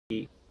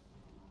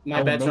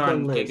My bet's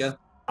on list. Giga.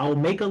 I will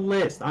make a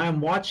list. I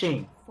am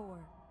watching. 4,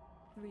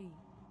 3.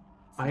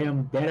 I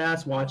am dead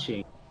ass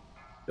watching.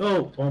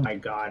 Oh my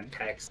god,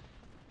 Hex.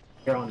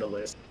 You're on the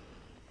list.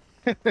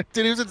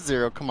 Dude, he was at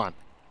 0. Come on.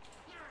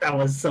 That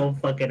was so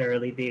fucking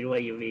early, dude.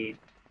 What you mean?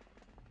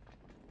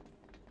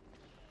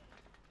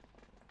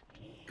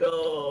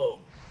 Go!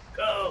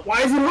 Go!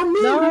 Why is it on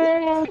me?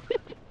 No!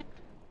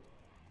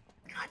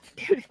 God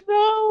damn it.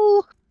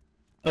 No!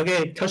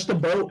 Okay, touch the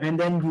boat and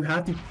then you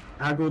have to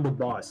aggro the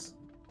boss.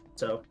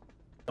 So,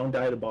 don't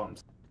die to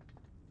bombs.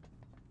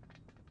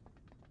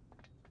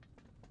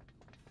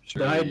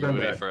 Surely you bring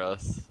wait back. for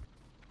us.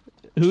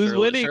 Who's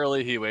winning?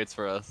 Surely he waits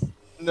for us.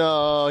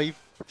 No, he.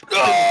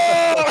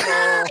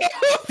 Oh!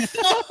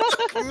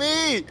 Fuck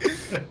me!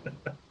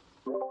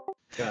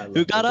 God,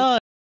 Who got on?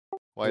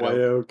 White White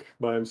Oak. Oak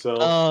by himself.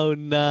 Oh,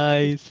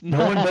 nice.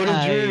 No one voted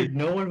Nice. Jude.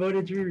 No one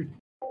voted Jude.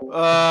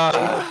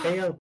 Pay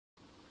up.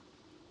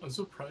 I'm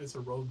surprised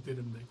the rogue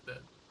didn't make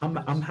that.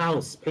 I'm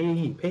house. Pay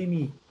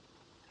me.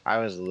 I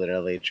was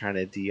literally trying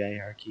to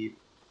DIR keep.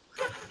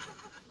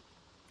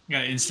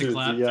 Got instant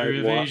clap Yeah, through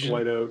evasion.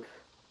 White Oak.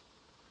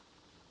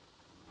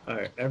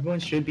 Alright, everyone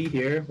should be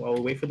here. While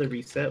we wait for the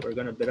reset, we're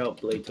gonna bid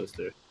out Blade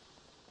Twister.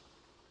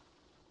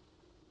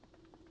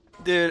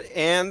 Dude,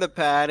 and the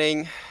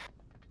padding.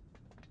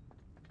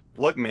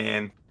 Look,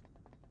 man.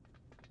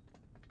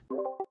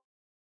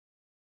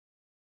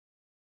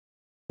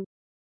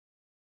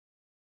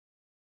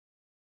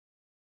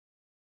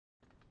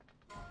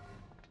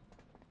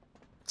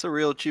 It's a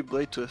real cheap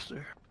blade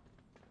twister.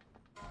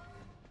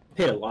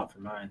 Paid a lot for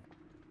mine.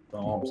 The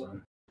alms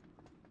on.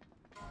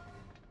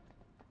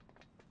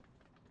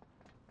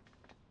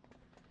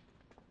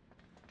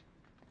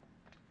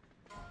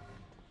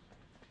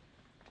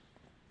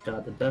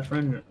 God, the death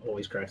run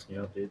always cracks me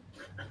up, dude.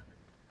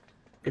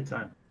 Good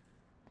time.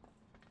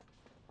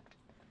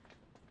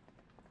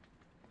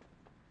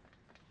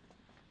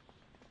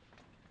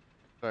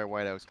 Sorry,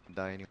 White Oak's gonna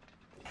die anyway.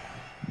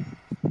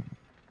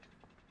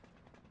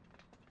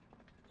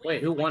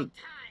 Wait, who won?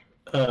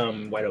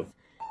 White Oak.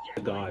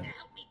 God.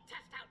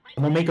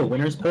 I'm gonna make a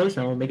winner's post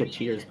and I'm gonna make a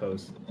cheater's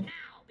post.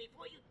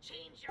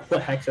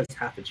 What Hex has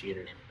half a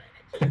cheater?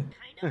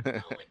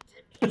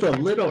 It's a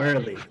little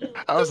early.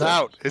 I was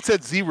out. It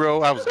said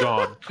 0. I was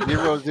gone.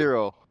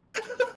 0-0.